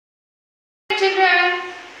children.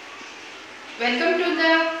 Welcome to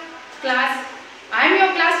the class. I am your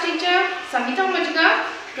class teacher Savita.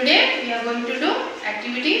 Today we are going to do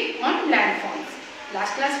activity on landforms.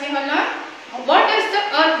 Last class we have learned what does the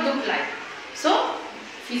earth look like. So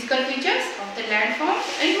physical features of the landforms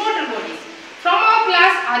and water bodies. From our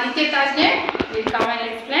class Aditya Tajne will come and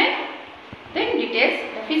explain the details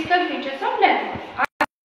the physical features of landforms.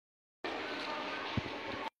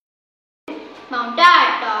 Mountains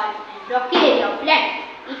are tall and rocky area of land.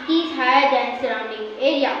 It is higher than surrounding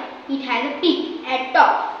area. It has a peak at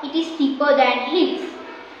top. It is steeper than hills.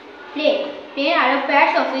 Plains are a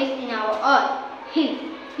flat surface in our earth.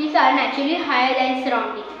 Hills are naturally higher than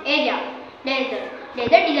surrounding area.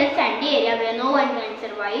 Desert is a sandy area where no one can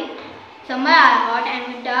survive. Summer are hot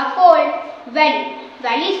and winter are cold.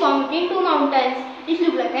 Valley is formed between two mountains. It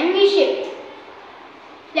looks like a V-shape.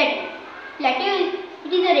 Plateau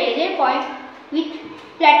it is a raised point with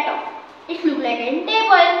flat top. It looks like a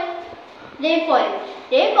table.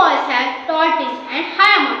 Rainforests have tall trees and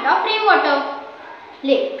high amount of rainwater.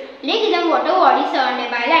 Lake is a water body surrounded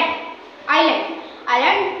by land.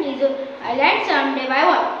 Island is surrounded by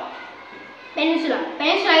water. Peninsula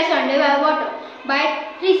is surrounded by water by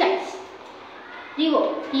three sides.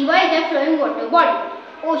 River is a flowing water body.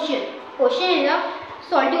 Ocean is a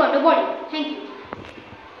salty water body. Thank you.